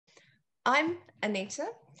I'm Anita.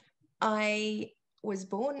 I was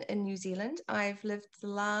born in New Zealand. I've lived the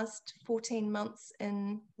last 14 months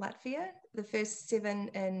in Latvia, the first 7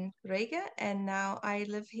 in Riga, and now I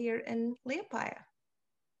live here in Liepāja.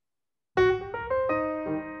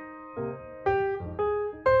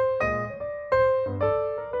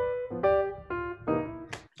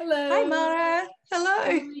 Hi, Hello, Mara. how Hello.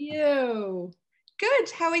 are you? Good.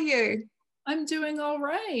 How are you? I'm doing all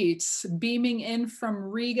right. Beaming in from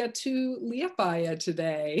Riga to Liepāja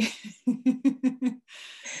today.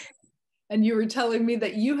 And you were telling me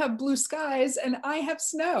that you have blue skies and I have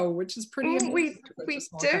snow, which is pretty Mm, amazing we for such a we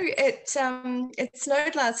small country. do. It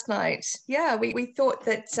snowed last night. Yeah, we thought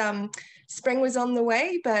that spring was on the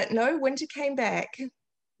way, but no, winter came back.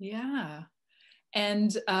 Yeah.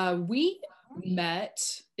 And we met,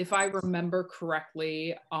 if I remember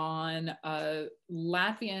correctly, on a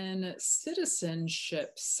Latvian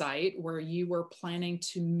citizenship site where you were planning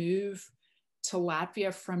to move to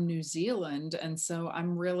Latvia from New Zealand. And so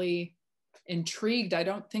I'm really intrigued. I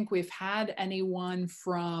don't think we've had anyone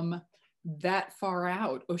from that far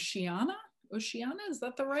out. Oceania? Oceania, is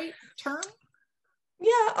that the right term?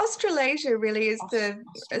 Yeah, Australasia really is the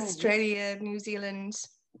Australia. Australia, New Zealand.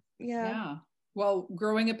 Yeah. Yeah. Well,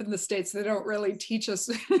 growing up in the States, they don't really teach us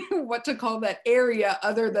what to call that area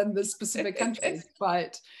other than the specific countries.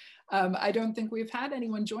 But I don't think we've had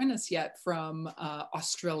anyone join us yet from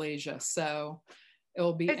Australasia. So it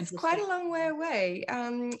will be It's quite interesting. a long way away.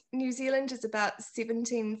 New Zealand is about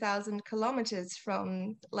 17,000 kilometers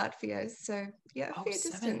from Latvia. So, yeah, Oh, fair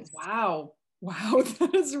seven. distance. Wow. Wow.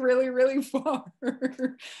 That is really, really far.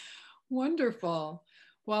 Wonderful.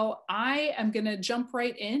 Well, I am going to jump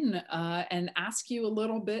right in and ask you a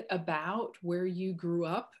little bit about where you grew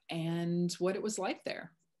up and what it was like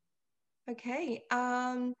there. Okay.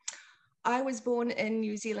 I was born in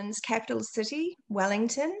New Zealand's capital city,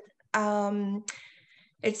 Wellington. Um,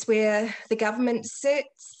 It's where the government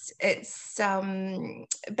sits. It's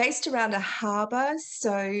based around a harbour,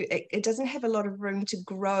 so it doesn't have a lot of room to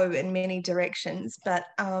grow in many directions, but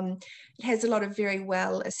it has a lot of very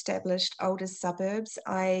well established older suburbs.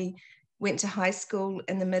 I went to high school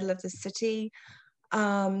in the middle of the city.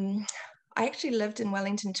 Um, I actually lived in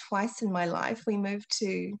Wellington twice in my life. We moved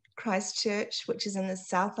to Christchurch, which is in the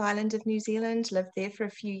South Island of New Zealand, lived there for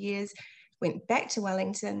a few years, went back to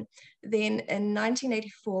Wellington. Then in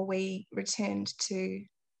 1984, we returned to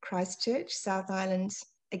Christchurch, South Island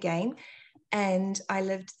again, and I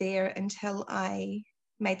lived there until I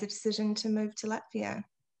made the decision to move to Latvia.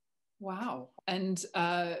 Wow. And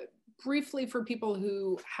briefly, for people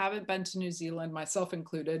who haven't been to New Zealand, myself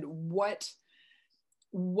included,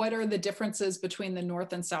 what are the differences between the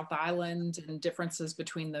North and South Island and differences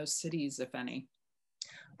between those cities, if any?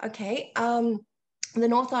 Okay, the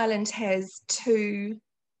North Island has two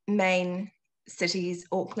main cities,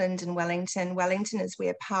 Auckland and Wellington. Wellington is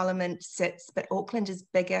where Parliament sits, but Auckland is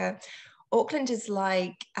bigger. Auckland is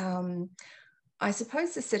like, I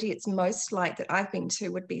suppose the city it's most like that I've been to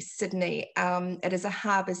would be Sydney. It is a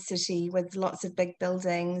harbour city with lots of big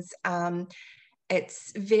buildings.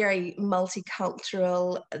 It's very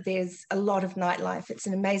multicultural. There's a lot of nightlife. It's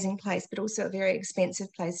an amazing place, but also a very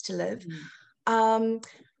expensive place to live. Mm. Um,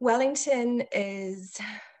 Wellington is,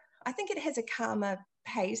 I think it has a calmer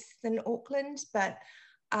pace than Auckland, but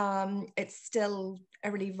it's still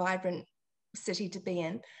a really vibrant city to be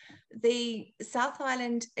in. The South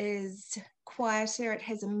Island is quieter. It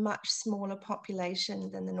has a much smaller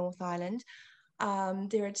population than the North Island.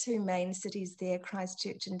 There are two main cities there,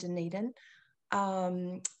 Christchurch and Dunedin.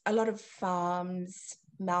 A lot of farms,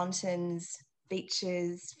 mountains,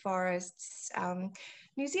 beaches, forests.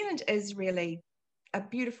 New Zealand is really a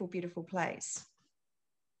beautiful, beautiful place.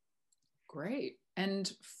 Great.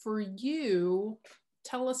 And for you,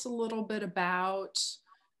 tell us a little bit about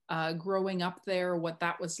growing up there, what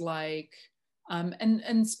that was like,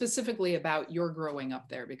 and specifically about your growing up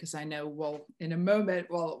there, because I know we'll in a moment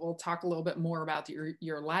we'll talk a little bit more about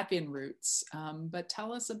your Latvian roots. But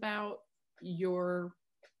tell us about your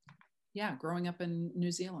growing up in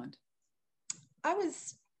New Zealand. I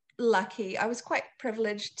was lucky. I was quite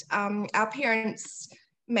privileged. Our parents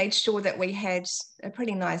made sure that we had a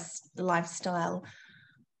pretty nice lifestyle.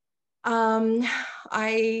 Um,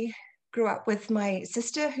 I grew up with my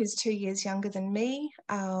sister, who's 2 years younger than me.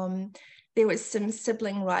 There was some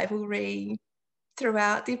sibling rivalry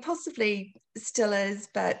throughout. There possibly still is,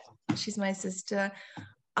 but she's my sister.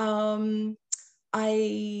 Um,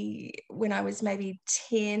 when I was maybe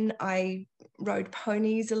 10, I rode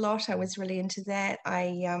ponies a lot. I was really into that.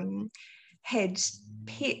 I had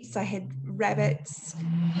pets. I had rabbits,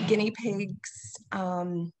 guinea pigs.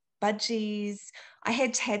 budgies. I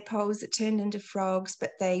had tadpoles that turned into frogs,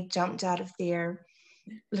 but they jumped out of their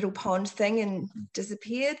little pond thing and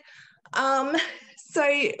disappeared.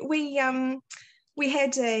 So we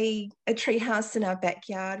had a tree house in our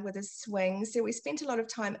backyard with a swing. So we spent a lot of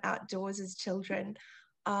time outdoors as children.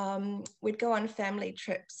 We'd go on family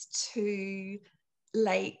trips to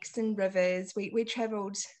lakes and rivers. We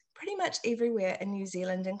traveled pretty much everywhere in New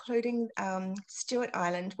Zealand, including Stewart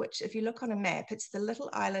Island, which if you look on a map, it's the little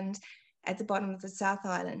island at the bottom of the South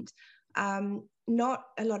Island. Not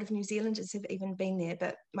a lot of New Zealanders have even been there,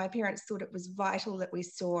 but my parents thought it was vital that we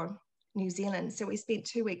saw New Zealand. So we spent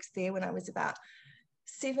 2 weeks there when I was about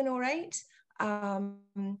 7 or 8.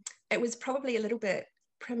 It was probably a little bit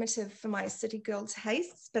primitive for my city girl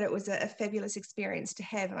tastes, but it was a fabulous experience to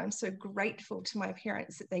have. And I'm so grateful to my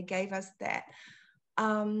parents that they gave us that.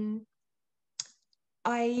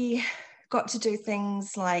 I got to do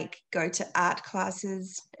things like go to art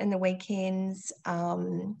classes in the weekends.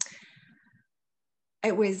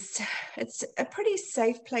 It's a pretty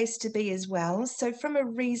safe place to be as well. So from a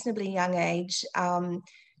reasonably young age,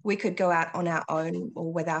 we could go out on our own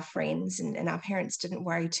or with our friends, and our parents didn't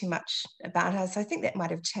worry too much about us. I think that might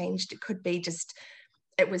have changed. It could be just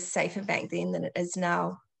it was safer back then than it is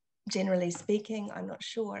now, generally speaking. I'm not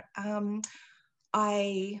sure.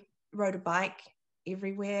 I rode a bike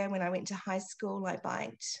everywhere. When I went to high school, I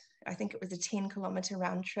biked. I think it was a 10-kilometer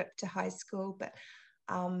round trip to high school, but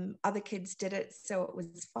other kids did it, so it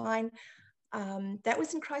was fine. That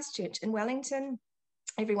was in Christchurch. In Wellington,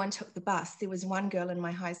 everyone took the bus. There was one girl in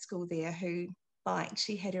my high school there who biked.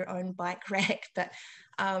 She had her own bike rack, but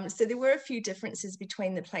so there were a few differences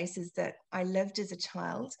between the places that I lived as a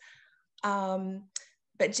child.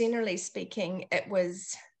 But generally speaking, it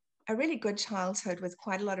was a really good childhood with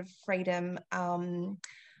quite a lot of freedom,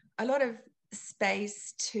 a lot of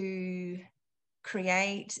space to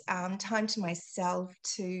create, time to myself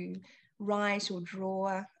to write or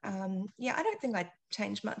draw. Yeah, I don't think I'd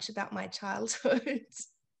change much about my childhood.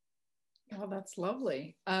 Oh, that's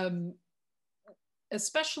lovely.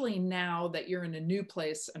 Especially now that you're in a new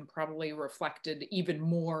place and probably reflected even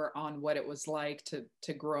more on what it was like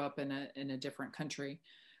to grow up in a different country.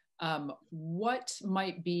 What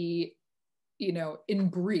might be, in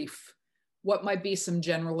brief, what might be some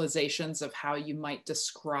generalizations of how you might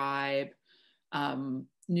describe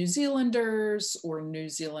New Zealanders or New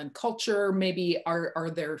Zealand culture? Maybe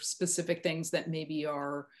are there specific things that maybe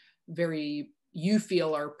are you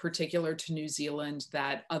feel are particular to New Zealand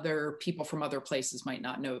that other people from other places might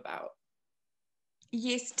not know about?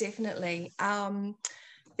 Yes, definitely.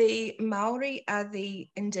 The Maori are the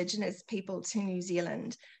indigenous people to New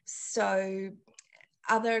Zealand. So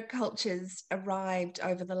other cultures arrived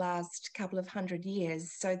over the last couple of 100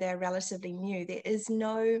 years, so they're relatively new. There is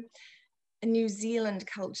no New Zealand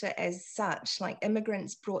culture as such. Like,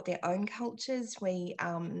 immigrants brought their own cultures. We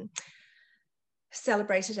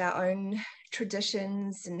celebrated our own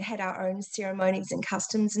traditions and had our own ceremonies and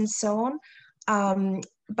customs and so on.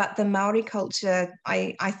 But the Maori culture,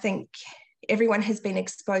 I think everyone has been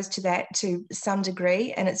exposed to that to some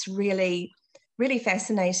degree, and it's really, really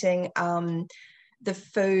fascinating. The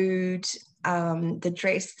food, the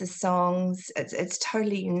dress, the songs, it's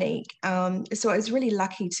totally unique. So I was really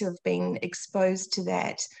lucky to have been exposed to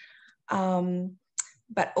that.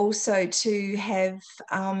 But also to have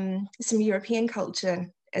some European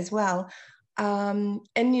culture as well. In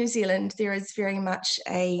New Zealand, there is very much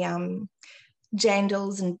a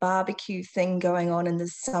jandals and barbecue thing going on in the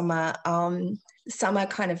summer. Summer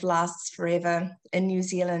kind of lasts forever in New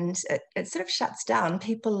Zealand. It sort of shuts down.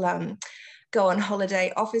 People go on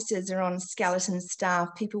holiday. Officers are on skeleton staff.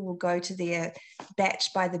 People will go to their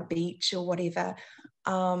batch by the beach or whatever.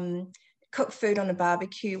 Cook food on a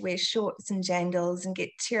barbecue, wear shorts and jandals and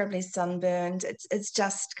get terribly sunburned. It's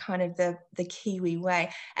just kind of the Kiwi way.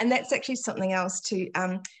 And that's actually something else too.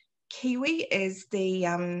 Kiwi is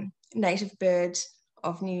the native bird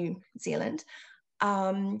of New Zealand.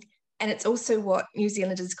 And it's also what New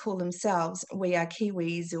Zealanders call themselves. We are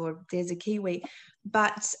Kiwis, or there's a Kiwi.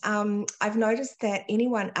 But I've noticed that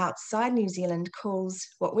anyone outside New Zealand calls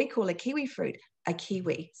what we call a kiwi fruit a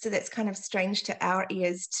kiwi. So that's kind of strange to our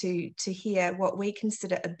ears to hear what we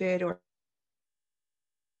consider a bird or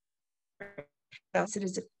else it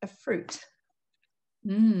is a fruit.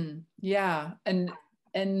 Yeah, and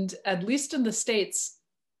at least in the States,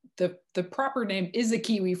 the proper name is a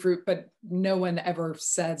kiwi fruit, but no one ever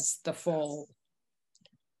says the full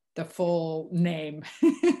name.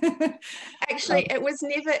 Actually, it was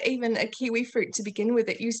never even a kiwi fruit to begin with.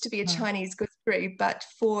 It used to be a Chinese gooseberry, but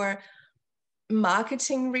for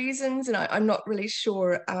marketing reasons, and I'm not really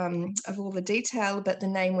sure of all the detail, but the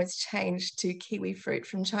name was changed to kiwi fruit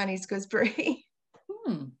from Chinese gooseberry.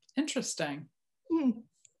 Interesting.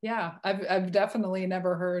 Yeah, I've definitely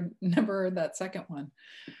never heard that second one.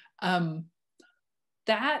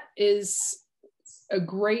 That is a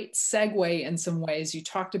great segue in some ways. You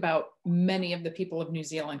talked about many of the people of New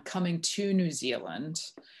Zealand coming to New Zealand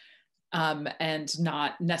and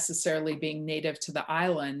not necessarily being native to the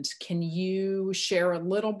island. Can you share a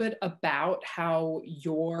little bit about how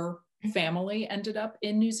your family ended up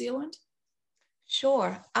in New Zealand?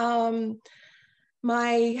 Sure.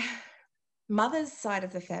 My mother's side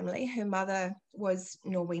of the family, her mother was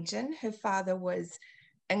Norwegian, her father was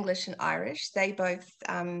English and Irish. They both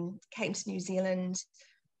came to New Zealand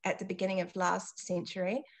at the beginning of last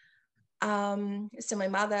century. So my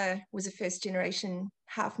mother was a first generation,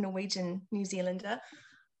 half Norwegian New Zealander.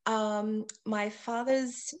 My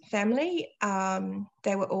father's family,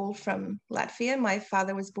 they were all from Latvia. My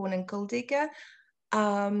father was born in Kuldīga.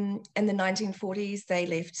 In the 1940s, they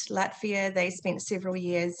left Latvia. They spent several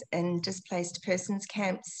years in displaced persons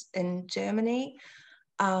camps in Germany.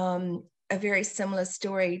 A very similar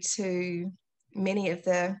story to many of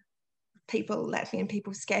the Latvian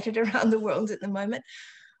people scattered around the world at the moment.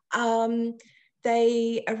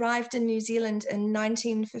 They arrived in New Zealand in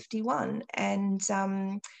 1951 and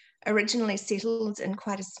originally settled in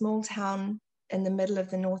quite a small town in the middle of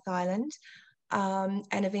the North Island,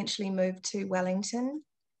 and eventually moved to Wellington.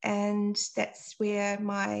 And that's where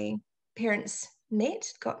my parents met,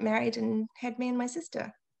 got married, and had me and my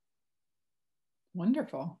sister.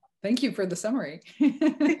 Wonderful. Thank you for the summary.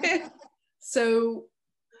 So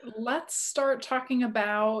let's start talking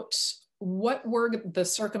about what were the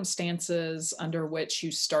circumstances under which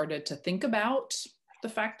you started to think about the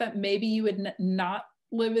fact that maybe you would not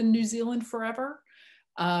live in New Zealand forever,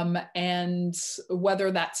 and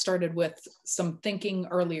whether that started with some thinking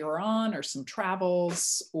earlier on or some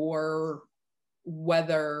travels, or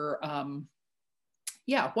whether,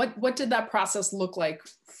 what did that process look like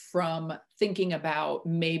from thinking about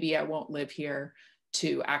maybe I won't live here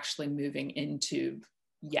to actually moving into,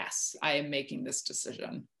 yes, I am making this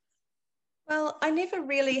decision? Well, I never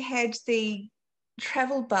really had the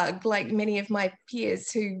travel bug like many of my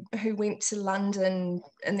peers who went to London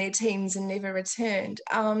in their teens and never returned.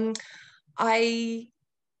 I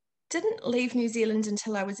didn't leave New Zealand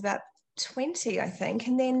until I was about 20, I think,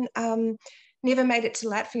 and then never made it to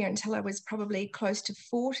Latvia until I was probably close to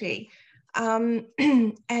 40.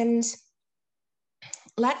 And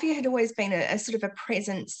Latvia had always been a sort of a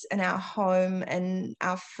presence in our home and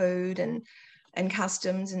our food and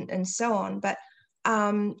customs and so on. But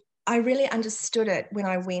I really understood it when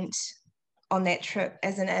I went on that trip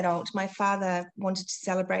as an adult. My father wanted to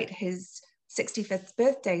celebrate his 65th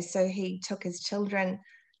birthday, so he took his children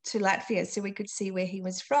to Latvia so we could see where he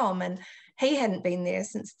was from. And he hadn't been there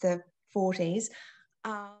since the 40s.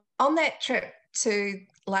 On that trip to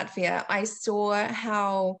Latvia, I saw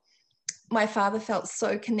how my father felt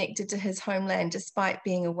so connected to his homeland despite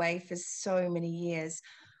being away for so many years.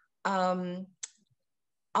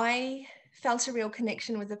 I felt a real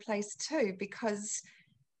connection with the place too, because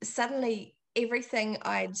suddenly everything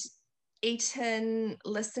I'd eaten,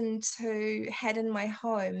 listened to, had in my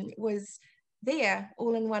home was there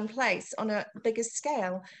all in one place on a bigger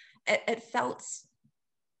scale. It felt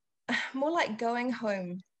more like going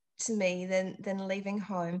home to me than leaving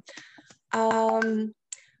home. At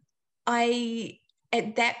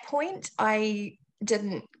that point, I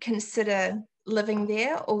didn't consider living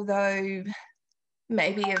there, although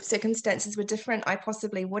maybe if circumstances were different, I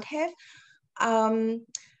possibly would have.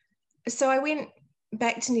 So I went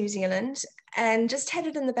back to New Zealand and just had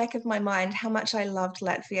it in the back of my mind how much I loved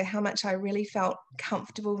Latvia, how much I really felt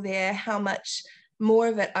comfortable there, how much more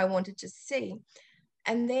of it I wanted to see.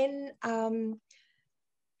 And then 10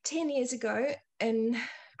 years ago in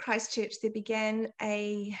Christchurch, there began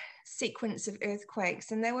a sequence of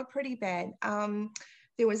earthquakes, and they were pretty bad.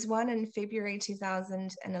 There was one in February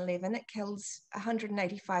 2011. It killed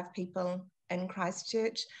 185 people in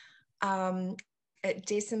Christchurch. It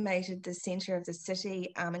decimated the center of the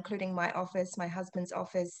city, including my office, my husband's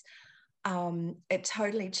office. It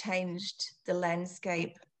totally changed the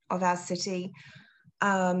landscape of our city.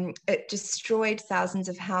 It destroyed thousands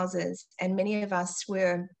of houses, and many of us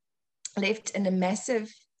were left in a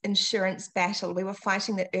massive insurance battle. We were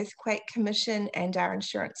fighting the Earthquake Commission and our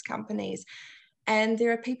insurance companies. And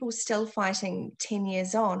there are people still fighting 10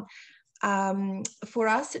 years on. For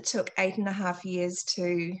us, it took 8.5 years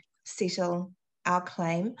to settle our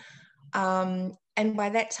claim. And by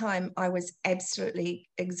that time, I was absolutely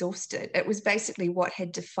exhausted. It was basically what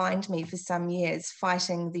had defined me for some years,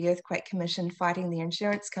 fighting the Earthquake Commission, fighting the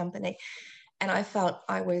insurance company. And I felt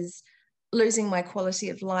I was losing my quality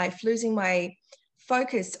of life, losing my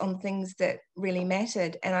focus on things that really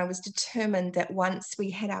mattered. And I was determined that once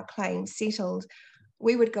we had our claim settled,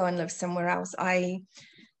 we would go and live somewhere else.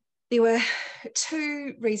 There were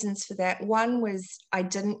two reasons for that. One was I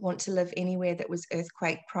didn't want to live anywhere that was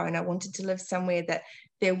earthquake prone. I wanted to live somewhere that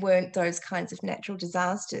there weren't those kinds of natural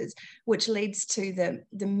disasters, which leads to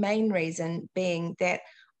the main reason being that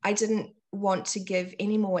I didn't want to give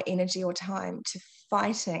any more energy or time to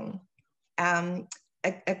fighting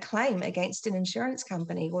a claim against an insurance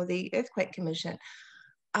company or the Earthquake Commission.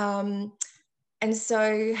 And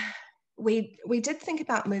so we did think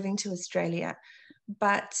about moving to Australia,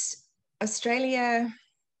 but Australia,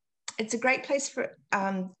 it's a great place for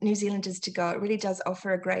New Zealanders to go. It really does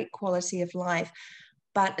offer a great quality of life,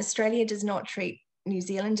 but Australia does not treat New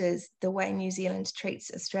Zealanders the way New Zealand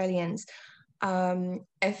treats Australians.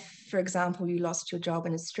 If, for example, you lost your job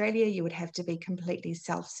in Australia, you would have to be completely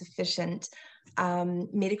self-sufficient.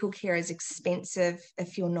 Medical care is expensive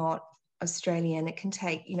if you're not Australian. It can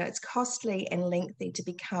take, it's costly and lengthy to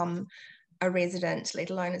become a resident,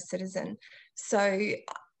 let alone a citizen. So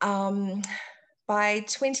by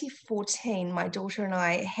 2014, my daughter and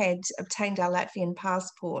I had obtained our Latvian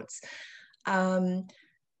passports,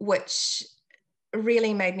 which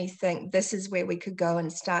really made me think this is where we could go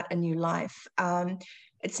and start a new life.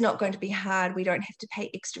 It's not going to be hard. We don't have to pay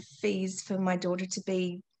extra fees for my daughter to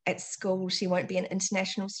be at school. She won't be an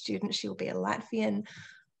international student. She'll be a Latvian.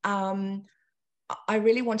 I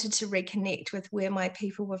really wanted to reconnect with where my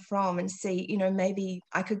people were from and see, maybe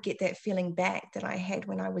I could get that feeling back that I had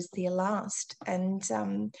when I was there last. And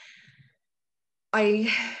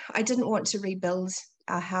I didn't want to rebuild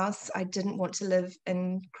our house. I didn't want to live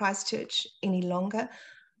in Christchurch any longer.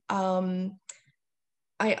 I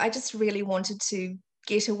just really wanted to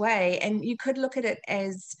get away. And you could look at it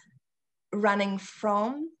as running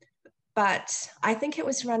from, but I think it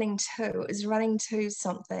was running to. It was running to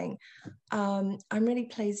something. I'm really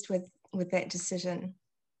pleased with that decision.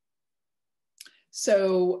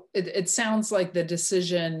 So it sounds like the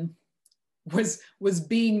decision was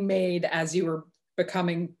being made as you were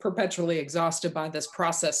becoming perpetually exhausted by this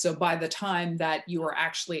process. So by the time that you were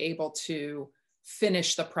actually able to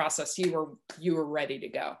finish the process, you were ready to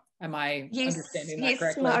go. Am I understanding that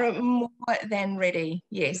correctly? Yes, more than ready.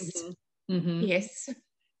 Yes. Mm-hmm. Mm-hmm. Yes.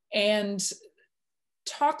 And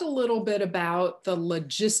talk a little bit about the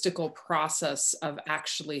logistical process of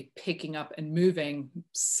actually picking up and moving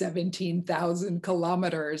 17,000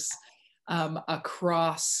 kilometers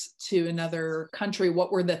across to another country.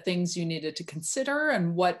 What were the things you needed to consider,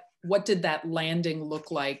 and what did that landing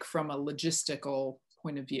look like from a logistical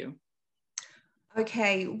point of view?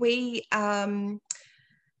 Okay, we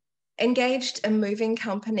engaged a moving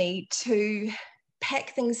company to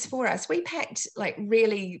pack things for us. We packed like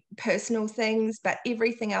really personal things, but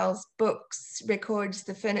everything else, books, records,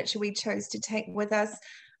 the furniture we chose to take with us,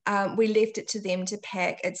 we left it to them to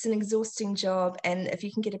pack. It's an exhausting job, and if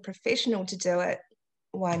you can get a professional to do it,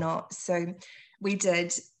 why not? So we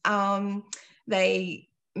did. They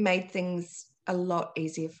made things a lot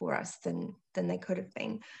easier for us than they could have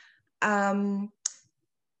been.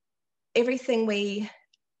 Everything we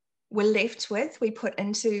were left with, we put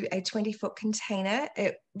into a 20-foot container.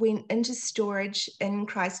 It went into storage in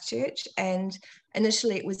Christchurch, and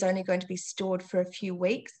initially it was only going to be stored for a few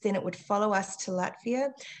weeks. Then it would follow us to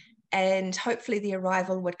Latvia, and hopefully the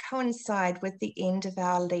arrival would coincide with the end of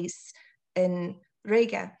our lease in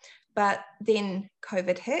Riga. But then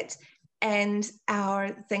COVID hit, and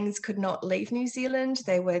our things could not leave New Zealand.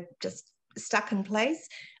 They were just stuck in place.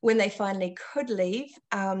 When they finally could leave,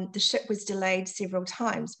 the ship was delayed several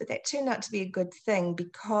times, but that turned out to be a good thing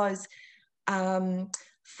because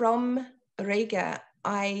from Riga,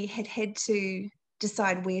 I had to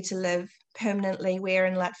decide where to live permanently, where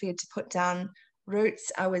in Latvia to put down roots.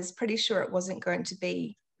 I was pretty sure it wasn't going to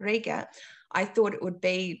be Riga. I thought it would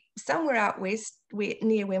be somewhere out west,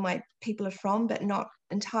 near where my people are from, but not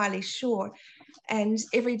entirely sure. And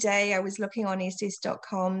every day I was looking on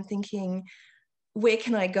ss.com thinking, where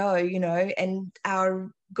can I go, and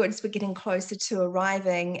our goods were getting closer to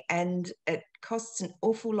arriving, and it costs an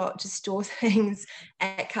awful lot to store things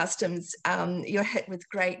at customs. You're hit with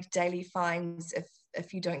great daily fines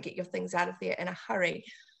if you don't get your things out of there in a hurry.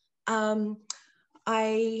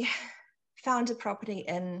 I found a property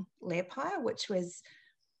in Latvia, which was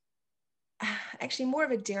actually more of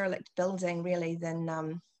a derelict building really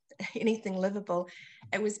than anything livable.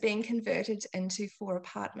 It was being converted into 4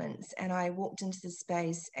 apartments, and I walked into the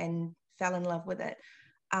space and fell in love with it.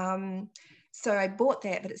 So I bought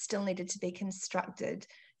that, but it still needed to be constructed.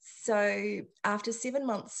 So after 7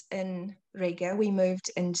 months in Riga, we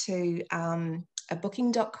moved into a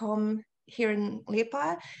booking.com here in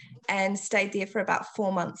Liepaja and stayed there for about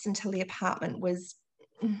 4 months until the apartment was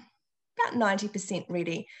about 90%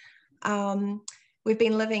 ready. We've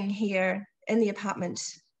been living here in the apartment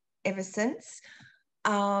ever since.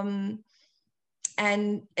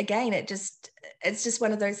 And again, it's just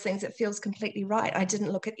one of those things that feels completely right. I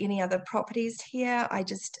didn't look at any other properties here.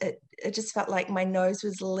 It just felt like my nose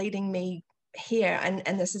was leading me here,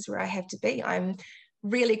 and this is where I have to be. I'm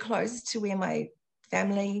really close to where my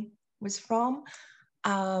family was from.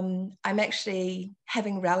 I'm actually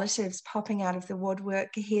having relatives popping out of the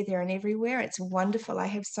woodwork here, there, and everywhere. It's wonderful. I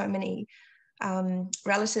have so many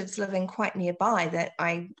relatives living quite nearby that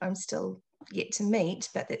I'm still yet to meet,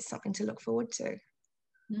 but that's something to look forward to.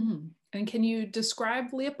 And can you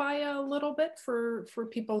describe Liepaja a little bit for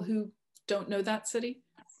people who don't know that city?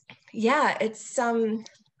 Yeah, it's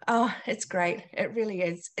great. It really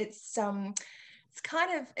is. It's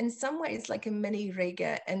kind of in some ways like a mini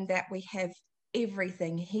Riga in that we have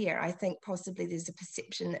everything here. I think possibly there's a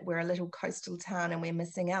perception that we're a little coastal town and we're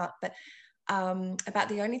missing out, but about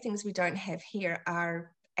the only things we don't have here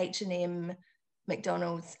are H&M,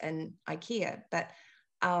 McDonald's, and IKEA. But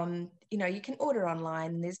you can order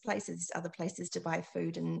online. There's other places to buy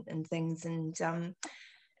food and things, and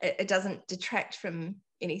it doesn't detract from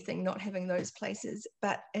anything not having those places.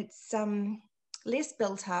 But it's less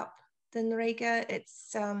built up than Riga.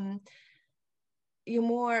 It's you're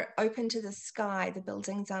more open to the sky. The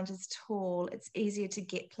buildings aren't as tall. It's easier to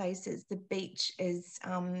get places. The beach is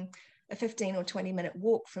a 15 or 20-minute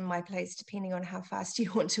walk from my place, depending on how fast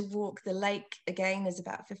you want to walk. The lake, again, is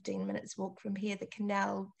about 15 minutes walk from here. The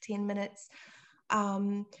canal, 10 minutes.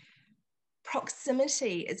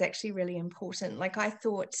 Proximity is actually really important. Like I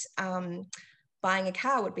thought buying a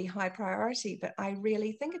car would be high priority, but I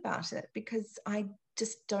really think about it because I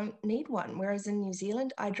just don't need one. Whereas in New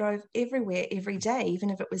Zealand, I drove everywhere every day. Even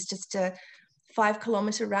if it was just a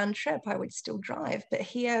 5-kilometer round trip, I would still drive. But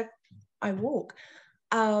here I walk.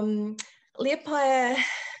 Liepaja,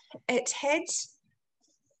 it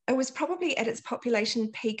was probably at its population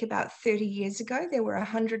peak about 30 years ago. There were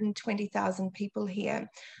 120,000 people here.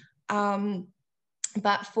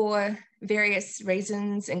 But for various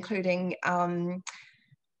reasons, including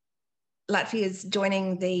Latvia's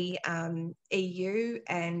joining the EU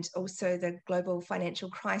and also the global financial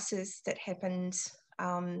crisis that happened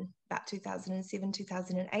about 2007,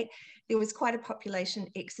 2008, there was quite a population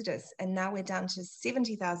exodus, and now we're down to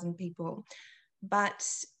 70,000 people. But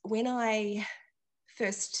when I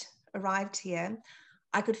first arrived here,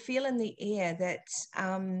 I could feel in the air that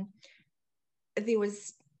there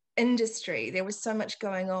was industry, there was so much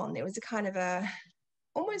going on. There was a kind of a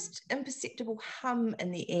almost imperceptible hum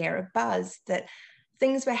in the air, a buzz that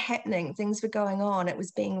things were happening, things were going on. It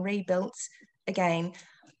was being rebuilt again.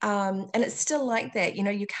 And it's still like that.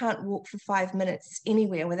 You can't walk for 5 minutes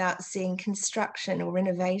anywhere without seeing construction or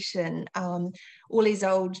renovation. All these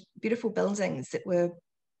old, beautiful buildings that were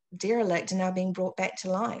derelict are now being brought back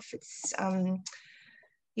to life. It's,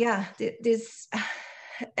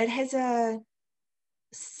 it has a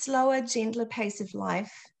slower, gentler pace of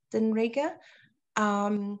life than Riga,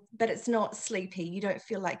 but it's not sleepy. You don't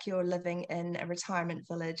feel like you're living in a retirement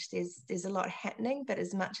village. There's a lot happening, but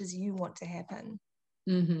as much as you want to happen.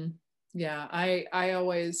 Mm-hmm. Yeah, I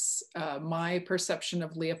always, my perception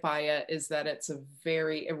of Liepaja is that it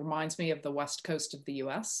reminds me of the west coast of the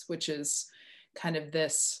US, which is kind of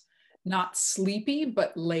this not sleepy,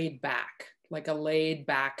 but laid back, like a laid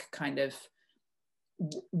back kind of,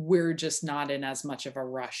 we're just not in as much of a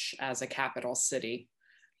rush as a capital city,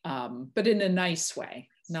 but in a nice way,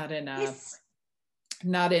 not in a, Yes.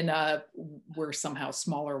 Not in a we're somehow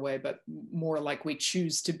smaller way, but more like we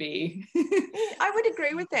choose to be. I would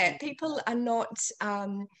agree with that. People are not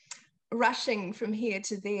rushing from here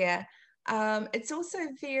to there. It's also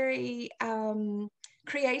very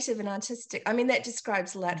creative and artistic. I mean, that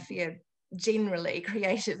describes Latvia generally,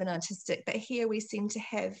 creative and artistic, but here we seem to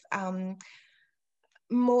have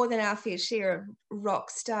more than our fair share of rock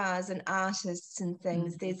stars and artists and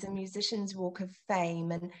things. Mm-hmm. There's a musician's walk of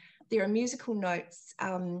fame, and there are musical notes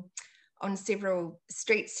on several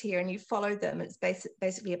streets here, and you follow them. It's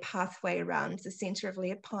basically a pathway around the centre of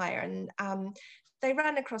Liepaja, and they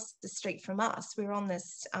run across the street from us. We're on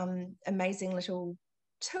this amazing little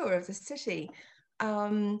tour of the city.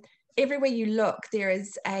 Everywhere you look, there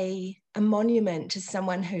is a monument to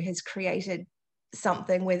someone who has created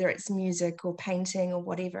something, whether it's music or painting or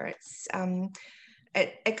whatever.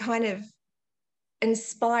 It kind of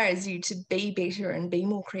inspires you to be better and be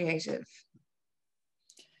more creative.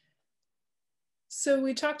 So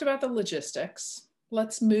we talked about the logistics.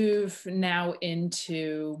 Let's move now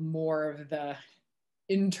into more of the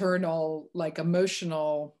internal, like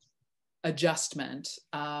emotional adjustment.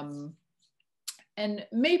 And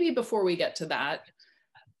maybe before we get to that,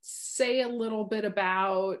 say a little bit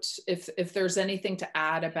about if there's anything to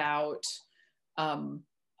add about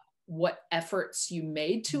what efforts you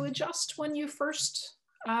made to adjust when you first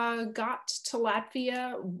got to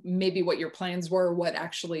Latvia, maybe what your plans were, what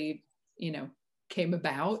actually, came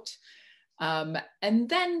about. And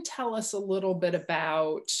then tell us a little bit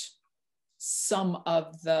about some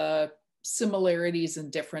of the similarities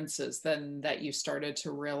and differences then that you started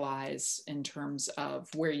to realize in terms of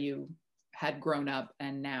where you had grown up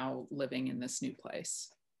and now living in this new place.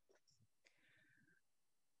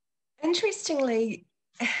 Interestingly,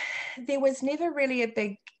 there was never really a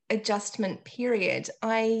big adjustment period.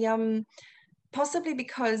 Possibly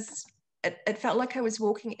because it felt like I was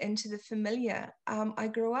walking into the familiar. I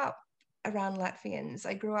grew up around Latvians.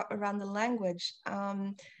 I grew up around the language,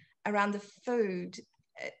 around the food.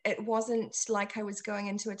 It wasn't like I was going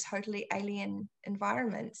into a totally alien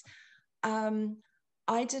environment.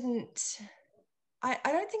 I don't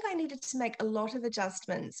think I needed to make a lot of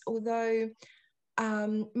adjustments, although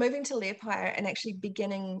moving to Latvia and actually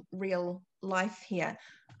beginning real life here,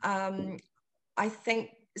 I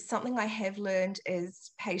think something I have learned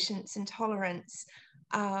is patience and tolerance.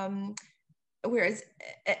 Whereas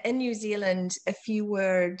in New Zealand, if you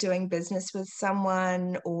were doing business with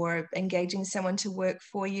someone or engaging someone to work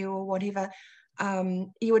for you or whatever,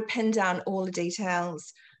 you would pin down all the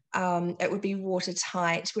details. It would be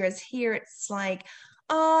watertight. Whereas here it's like,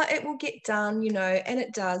 oh, it will get done, and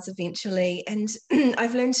it does eventually. And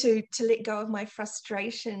I've learned to let go of my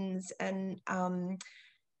frustrations and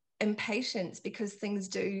impatience, because things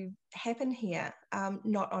do happen here,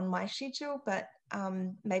 not on my schedule, but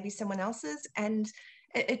maybe someone else's, and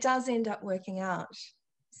it does end up working out.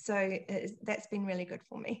 So that's been really good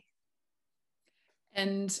for me.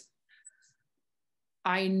 And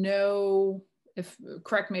I know,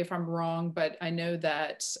 correct me if I'm wrong, but I know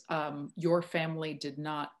that your family did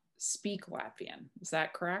not speak Latvian. Is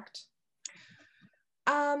that correct?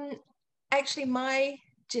 Actually, my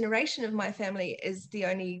generation of my family is the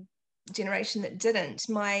only generation that didn't.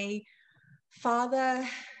 My father,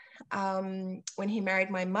 when he married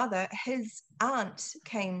my mother, his aunt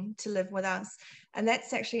came to live with us. And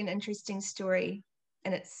that's actually an interesting story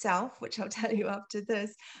in itself, which I'll tell you after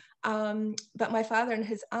this. But my father and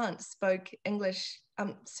his aunt spoke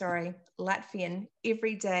Latvian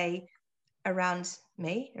every day around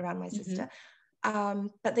me, around my sister.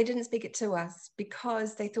 But they didn't speak it to us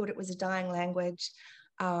because they thought it was a dying language.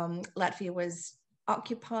 Latvia was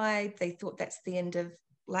occupied. They thought that's the end of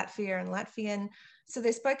Latvia and Latvian. So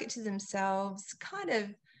they spoke it to themselves, kind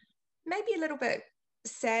of maybe a little bit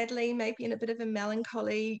sadly, maybe in a bit of a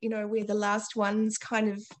melancholy, we're the last ones kind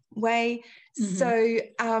of way. So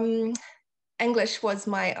English was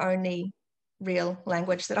my only real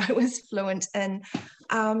language that I was fluent in.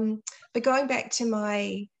 But going back to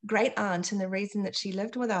my great aunt and the reason that she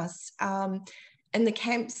lived with us, in the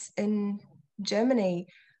camps in Germany,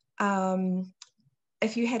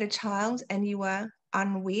 if you had a child and you were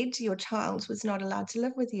unwed, your child was not allowed to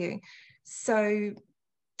live with you. So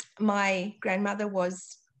my grandmother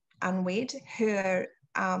was unwed. Her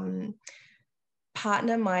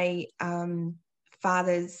partner, my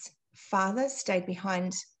father's father, stayed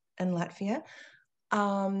behind in Latvia.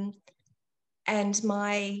 And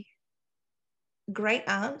my great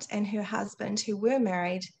aunt and her husband, who were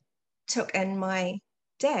married, took in my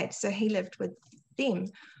dad. So he lived with them.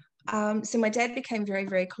 So my dad became very,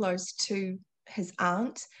 very close to his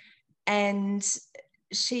aunt, and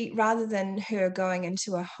she, rather than her going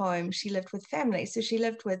into a home, she lived with family. So she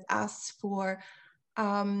lived with us for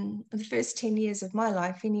the first 10 years of my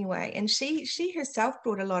life anyway. And she herself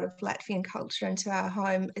brought a lot of Latvian culture into our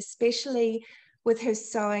home, especially with her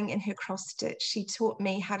sewing and her cross stitch. She taught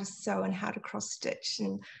me how to sew and how to cross stitch,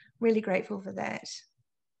 and really grateful for that.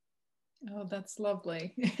 Oh, that's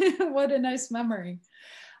lovely. What a nice memory.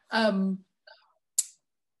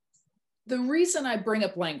 The reason I bring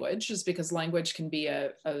up language is because language can be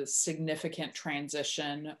a significant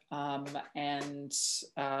transition, and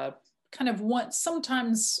kind of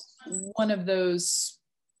sometimes one of those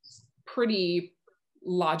pretty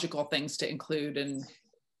logical things to include in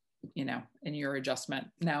your adjustment.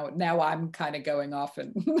 Now I'm kind of going off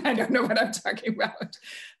and I don't know what I'm talking about.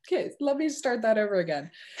 Okay, let me start that over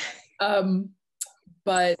again.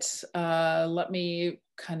 But let me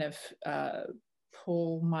kind of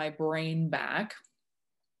pull my brain back.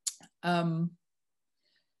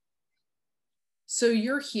 So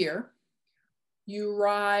you're here, you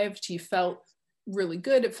arrived, you felt really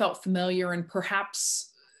good, it felt familiar, and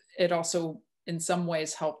perhaps it also in some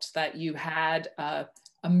ways helped that you had a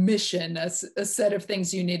mission, a set of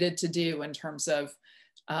things you needed to do in terms of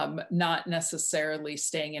not necessarily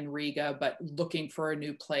staying in Riga, but looking for a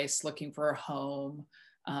new place, looking for a home,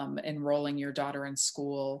 enrolling your daughter in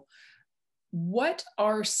school. What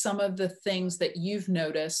are some of the things that you've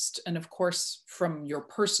noticed, and of course from your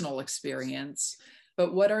personal experience,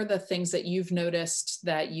 but what are the things that you've noticed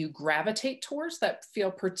that you gravitate towards that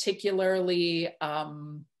feel particularly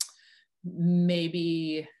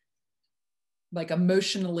maybe like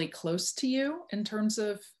emotionally close to you in terms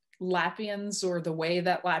of Latvians or the way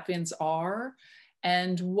that Latvians are?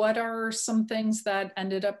 And what are some things that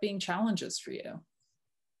ended up being challenges for you?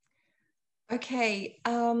 Okay.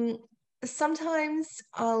 Sometimes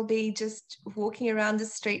I'll be just walking around the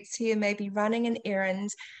streets here, maybe running an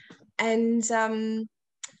errand, and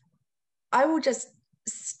I will just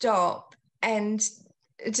stop and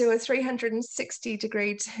do a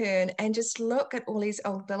 360-degree turn and just look at all these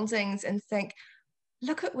old buildings and think,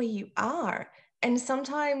 look at where you are. And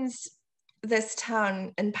sometimes this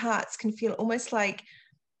town in parts can feel almost like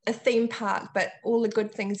a theme park, but all the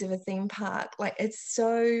good things of a theme park. Like, it's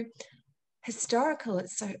so historical,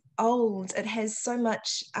 it's so old, it has so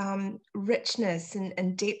much richness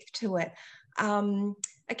and depth to it.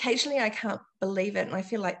 Occasionally I can't believe it and I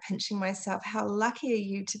feel like pinching myself. How lucky are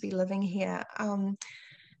you to be living here?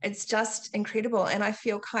 It's just incredible, and I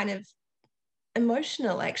feel kind of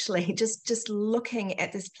emotional actually just looking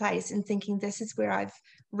at this place and thinking this is where I've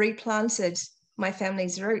replanted my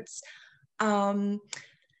family's roots. um,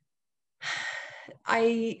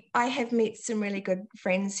 I have met some really good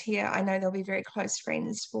friends here. I know they'll be very close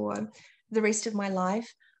friends for the rest of my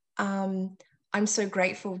life. I'm so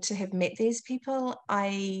grateful to have met these people.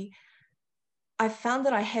 I've found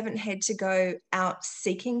that I haven't had to go out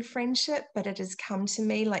seeking friendship, but it has come to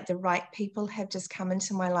me. Like, the right people have just come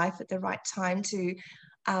into my life at the right time to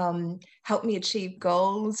help me achieve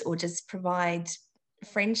goals or just provide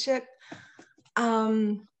friendship.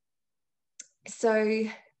 So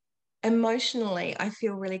emotionally, I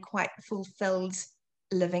feel really quite fulfilled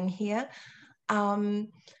living here.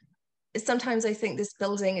 Sometimes I think this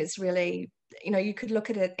building is really, you could look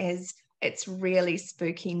at it as it's really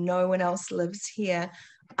spooky. No one else lives here.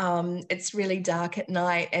 It's really dark at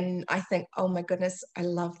night. And I think, oh my goodness, I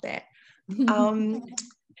love that.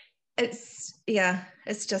 It's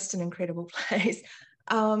just an incredible place.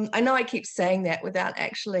 I know I keep saying that without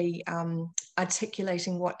actually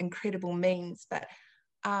articulating what incredible means, but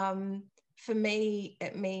for me,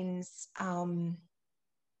 it means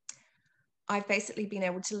I've basically been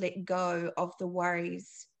able to let go of the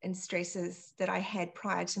worries and stresses that I had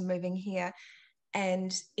prior to moving here.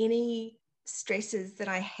 And any stresses that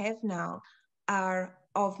I have now are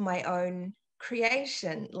of my own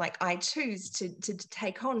creation. Like, I choose to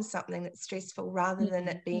take on something that's stressful rather than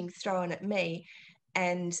it being thrown at me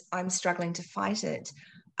and I'm struggling to fight it.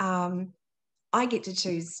 I get to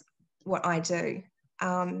choose what I do,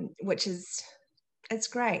 which is, it's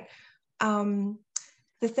great.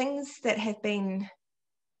 The things that have been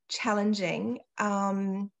challenging,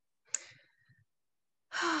 let's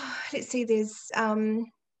see, there's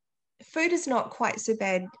food is not quite so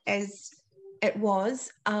bad as it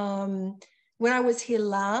was. When I was here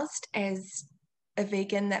last as a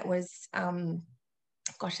vegan, that was,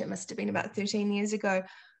 gosh, it must have been about 13 years ago.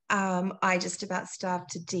 I just about starved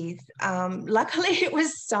to death. Luckily, it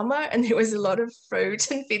was summer and there was a lot of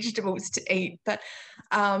fruit and vegetables to eat. But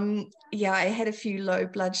yeah, I had a few low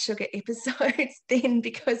blood sugar episodes then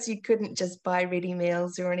because you couldn't just buy ready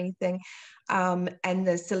meals or anything. And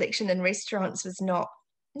the selection in restaurants was not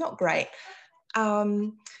great.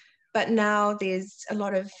 But now there's a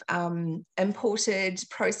lot of imported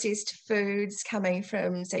processed foods coming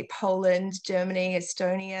from, say, Poland, Germany,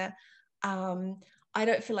 Estonia. I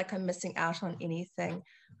don't feel like I'm missing out on anything.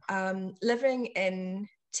 Living in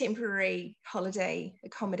temporary holiday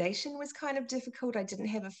accommodation was kind of difficult. I didn't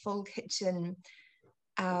have a full kitchen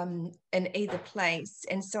in either place,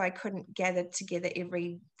 and so I couldn't gather together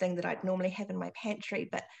everything that I'd normally have in my pantry.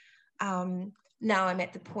 But now I'm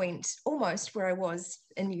at the point almost where I was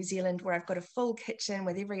in New Zealand, where I've got a full kitchen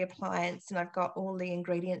with every appliance and I've got all the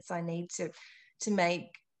ingredients I need to make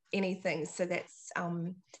anything. So that's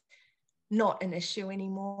not an issue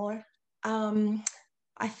anymore.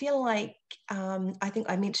 I feel like, I think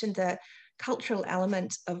I mentioned the cultural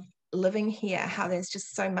element of living here, how there's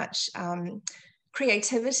just so much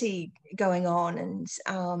creativity going on.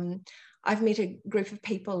 And I've met a group of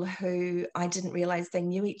people who I didn't realize they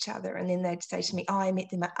knew each other, and then they'd say to me, oh, I met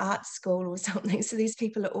them at art school or something. So these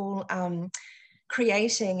people are all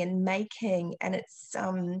creating and making, and it's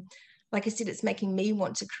like I said, it's making me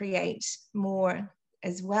want to create more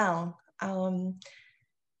as well.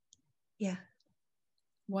 Yeah.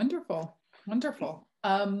 Wonderful.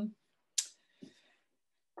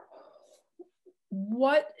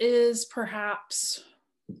 What is perhaps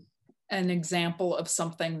an example of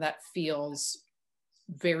something that feels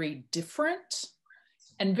very different,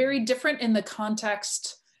 and very different in the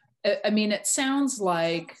context? I mean, it sounds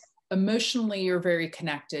like emotionally you're very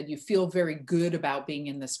connected. You feel very good about being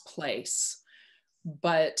in this place.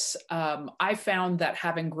 But I found that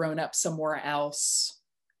having grown up somewhere else,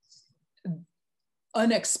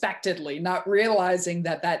 unexpectedly, not realizing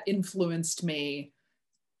that that influenced me,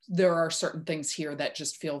 there are certain things here that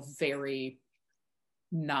just feel very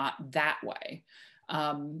not that way.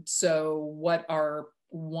 So what are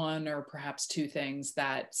one or perhaps two things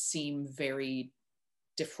that seem very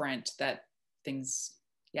different, that things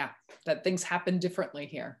happen differently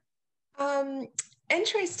here?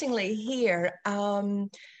 Interestingly here,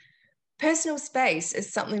 personal space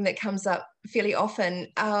is something that comes up fairly often.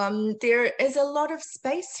 There is a lot of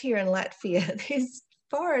space here in Latvia. There's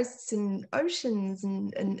forests and oceans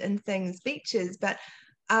and things, beaches, but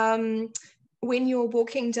when you're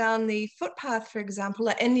walking down the footpath, for example,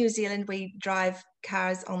 in New Zealand, we drive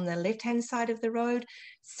cars on the left-hand side of the road.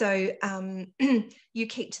 So you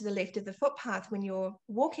keep to the left of the footpath when you're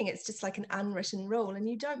walking. It's just like an unwritten rule, and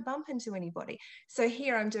you don't bump into anybody. So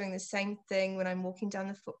here I'm doing the same thing when I'm walking down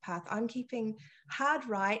the footpath. I'm keeping hard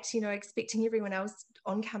right, expecting everyone else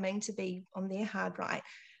oncoming to be on their hard right.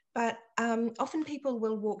 But often people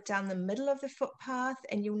will walk down the middle of the footpath,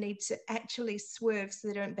 and you'll need to actually swerve so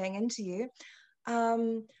they don't bang into you.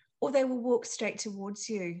 Or they will walk straight towards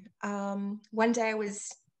you. One day I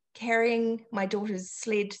was carrying my daughter's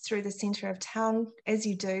sled through the centre of town, as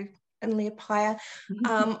you do in Latvia.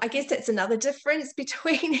 I guess that's another difference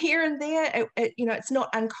between here and there. It's not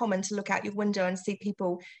uncommon to look out your window and see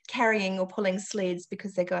people carrying or pulling sleds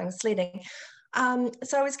because they're going sledding.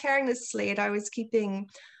 So I was carrying this sled. I was keeping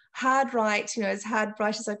hard right, as hard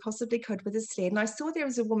right as I possibly could with a sled. And I saw there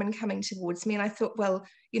was a woman coming towards me, and I thought, well,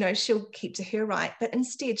 she'll keep to her right. But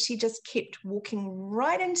instead, she just kept walking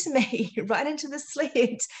right into me, right into the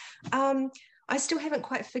sled. I still haven't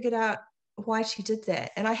quite figured out why she did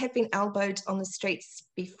that. And I have been elbowed on the streets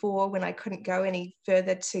before when I couldn't go any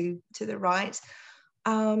further to the right.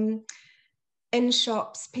 In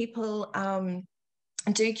shops, people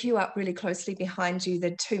do queue up really closely behind you.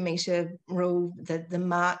 The 2-meter rule, the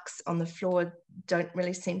marks on the floor don't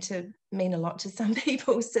really seem to mean a lot to some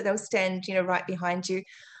people. So they'll stand, right behind you.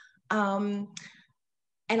 And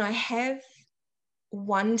I have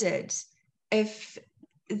wondered if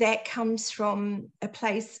that comes from a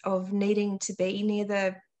place of needing to be near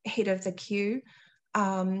the head of the queue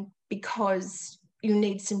because you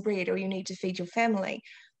need some bread or you need to feed your family.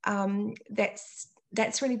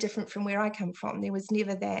 That's really different from where I come from. There was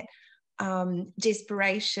never that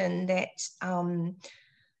desperation, that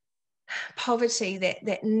poverty,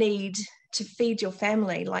 that need to feed your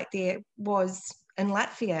family like there was in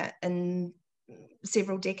Latvia in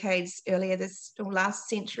several decades earlier this or last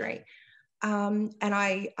century. And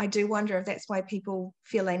I do wonder if that's why people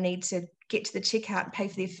feel they need to get to the checkout, pay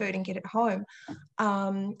for their food and get it home.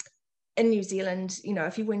 In New Zealand,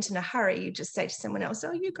 if you weren't in a hurry, you just say to someone else,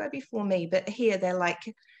 oh, you go before me. But here they're like,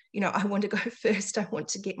 I want to go first. I want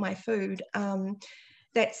to get my food.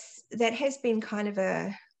 That has been kind of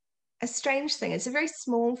a strange thing. It's a very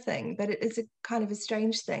small thing, but it is a kind of a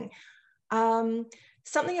strange thing.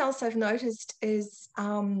 Something else I've noticed is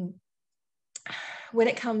when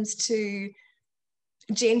it comes to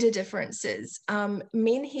gender differences,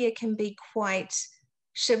 men here can be quite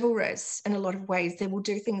chivalrous in a lot of ways. They will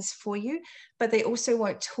do things for you, but they also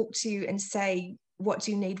won't talk to you and say, what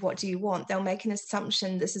do you need? What do you want? They'll make an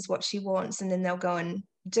assumption, this is what she wants, and then they'll go and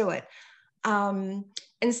do it.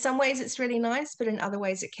 In some ways it's really nice, but in other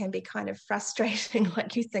ways it can be kind of frustrating.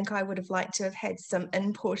 Like you think I would have liked to have had some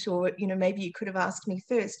input, or maybe you could have asked me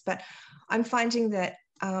first. But I'm finding that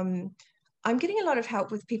I'm getting a lot of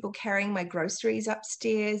help with people carrying my groceries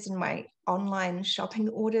upstairs and my online shopping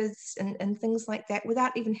orders and things like that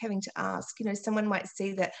without even having to ask. Someone might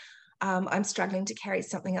see that I'm struggling to carry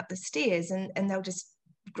something up the stairs, and they'll just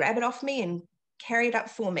grab it off me and carry it up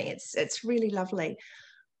for me. It's really lovely.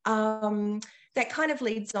 That kind of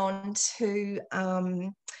leads on to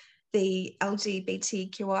the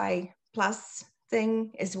LGBTQI plus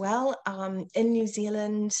thing as well. In New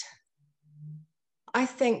Zealand, I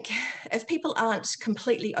think if people aren't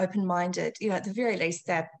completely open-minded, at the very least,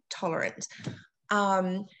 they're tolerant.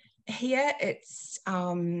 Here, it's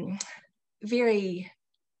very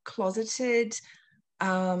closeted.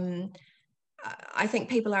 I think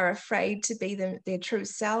people are afraid to be their true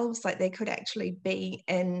selves. Like, they could actually be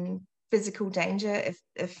in physical danger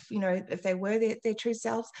if they were their true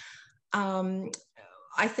selves.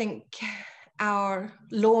 I think our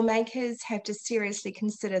lawmakers have to seriously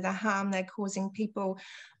consider the harm they're causing people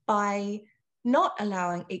by not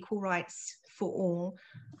allowing equal rights for all.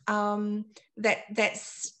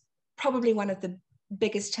 That's probably one of the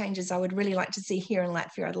biggest changes I would really like to see here in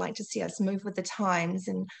Latvia. I'd like to see us move with the times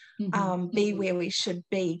and be where we should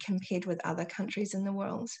be compared with other countries in the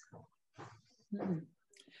world.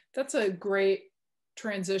 That's a great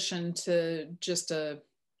transition to just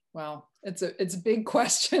it's a big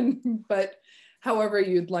question, but however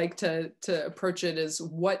you'd like to approach it is,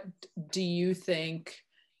 what do you think,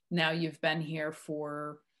 now you've been here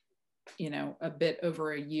for a bit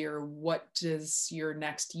over a year, what does your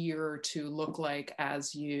next year or two look like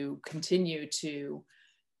as you continue to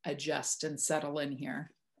adjust and settle in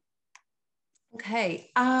here?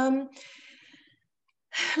 Okay.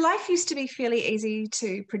 Life used to be fairly easy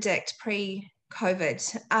to predict pre-COVID.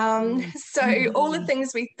 So all the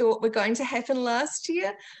things we thought were going to happen last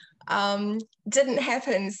year didn't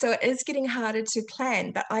happen. So it is getting harder to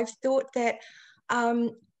plan. But I've thought that,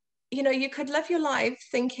 you could live your life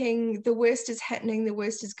thinking the worst is happening, the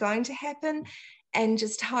worst is going to happen, and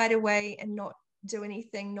just hide away and not do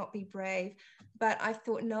anything, not be brave. But I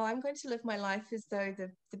thought, no, I'm going to live my life as though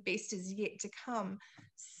the best is yet to come.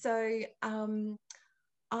 So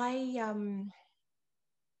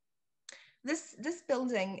this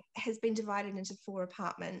building has been divided into 4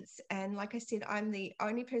 apartments, and like I said, I'm the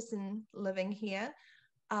only person living here.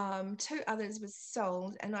 2 others was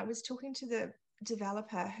sold, and I was talking to the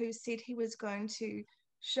developer who said he was going to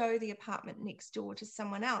show the apartment next door to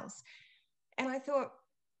someone else. And I thought,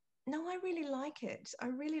 no, I really like it. I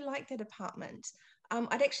really like that apartment.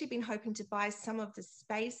 I'd actually been hoping to buy some of the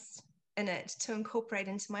space in it to incorporate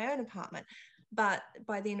into my own apartment. But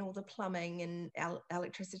by then all the plumbing and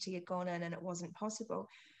electricity had gone in and it wasn't possible.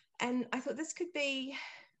 And I thought this could be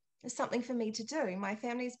something for me to do. My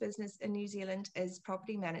family's business in New Zealand is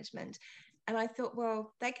property management. And I thought,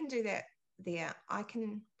 well, they can do that there. I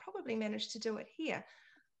can probably manage to do it here.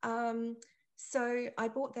 So I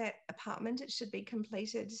bought that apartment. It should be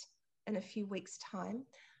completed in a few weeks' time.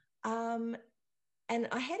 And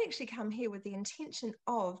I had actually come here with the intention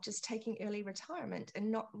of just taking early retirement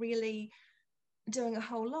and not really doing a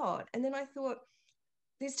whole lot. And then I thought,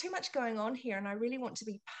 there's too much going on here and I really want to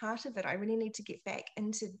be part of it. I really need to get back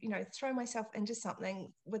into, throw myself into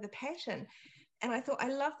something with a passion. And I thought, I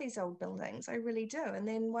love these old buildings. I really do. And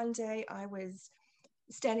then one day I was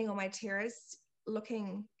standing on my terrace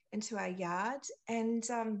looking into our yard, and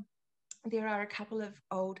there are a couple of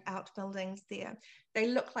old outbuildings there. They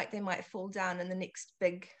look like they might fall down in the next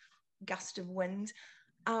big gust of wind.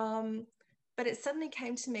 But it suddenly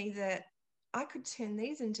came to me that I could turn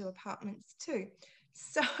these into apartments too.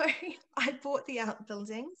 So I bought the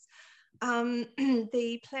outbuildings.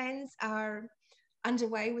 The plans are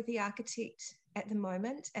underway with the architect at the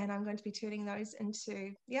moment, and I'm going to be turning those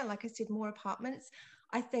into, like I said, more apartments.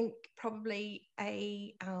 I think probably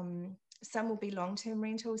some will be long-term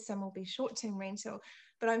rental, some will be short-term rental,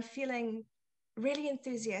 but I'm feeling really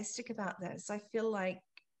enthusiastic about this. I feel like,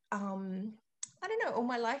 I don't know, all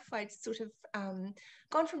my life I'd sort of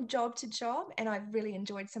gone from job to job, and I've really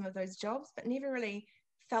enjoyed some of those jobs, but never really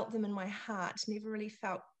felt them in my heart, never really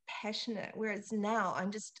felt passionate. Whereas now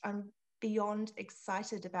I'm beyond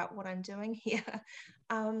excited about what I'm doing here.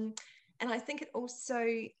 And I think it also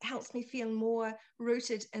helps me feel more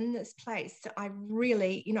rooted in this place. So I'm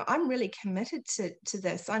really committed to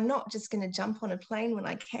this. I'm not just going to jump on a plane when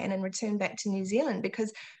I can and return back to New Zealand,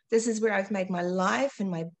 because this is where I've made my life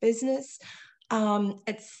and my business. I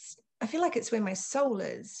feel like it's where my soul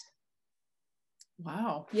is.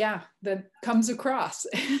 Wow. Yeah, that comes across.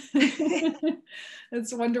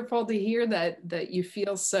 It's wonderful to hear that you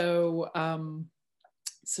feel so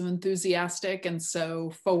enthusiastic and so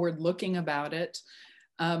forward-looking about it.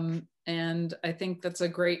 And I think that's a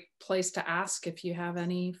great place to ask if you have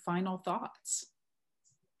any final thoughts.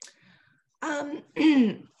 I'd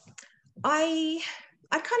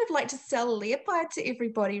kind of like to sell leopard to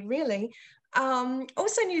everybody, really.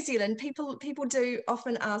 Also New Zealand, people do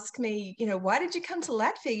often ask me, why did you come to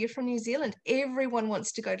Latvia? You're from New Zealand. Everyone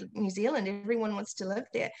wants to go to New Zealand. Everyone wants to live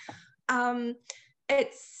there.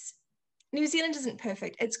 New Zealand isn't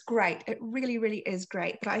perfect. It's great. It really, really is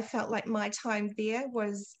great. But I felt like my time there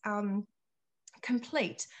was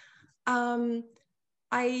complete. I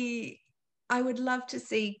would love to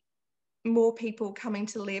see more people coming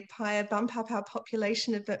to Lepaya, bump up our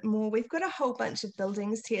population a bit more. We've got a whole bunch of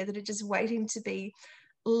buildings here that are just waiting to be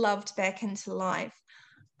loved back into life.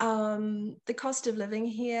 The cost of living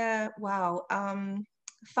here, wow,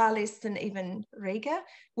 far less than even Riga,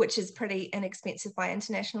 which is pretty inexpensive by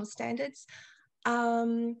international standards.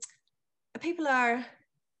 People are,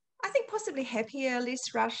 I think, possibly happier,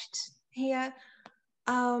 less rushed here.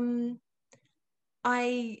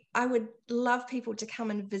 I would love people to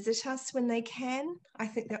come and visit us when they can. I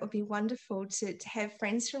think that would be wonderful to have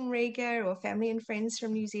friends from Riga or family and friends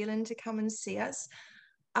from New Zealand to come and see us.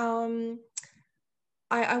 I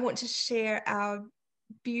want to share our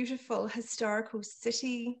beautiful historical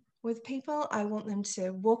city with people. I want them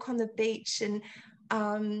to walk on the beach and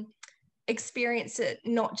experience it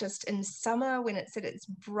not just in summer when it's at its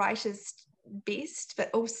brightest best, but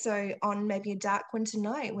also on maybe a dark winter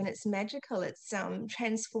night when it's magical. It's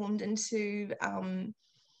transformed into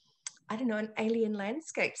I don't know, an alien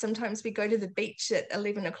landscape. Sometimes we go to the beach at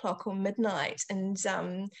 11 o'clock or midnight, and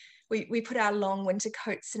we put our long winter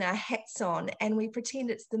coats and our hats on and we pretend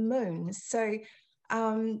it's the moon. So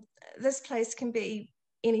this place can be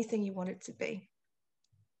anything you want it to be.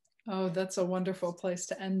 Oh, that's a wonderful place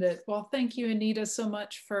to end it. Well, thank you, Anita, so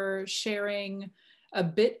much for sharing a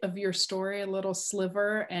bit of your story, a little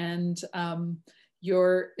sliver, and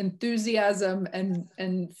your enthusiasm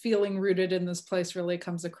and feeling rooted in this place really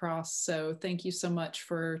comes across. So thank you so much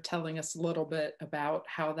for telling us a little bit about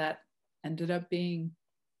how that ended up being.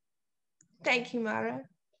 Thank you, Mara.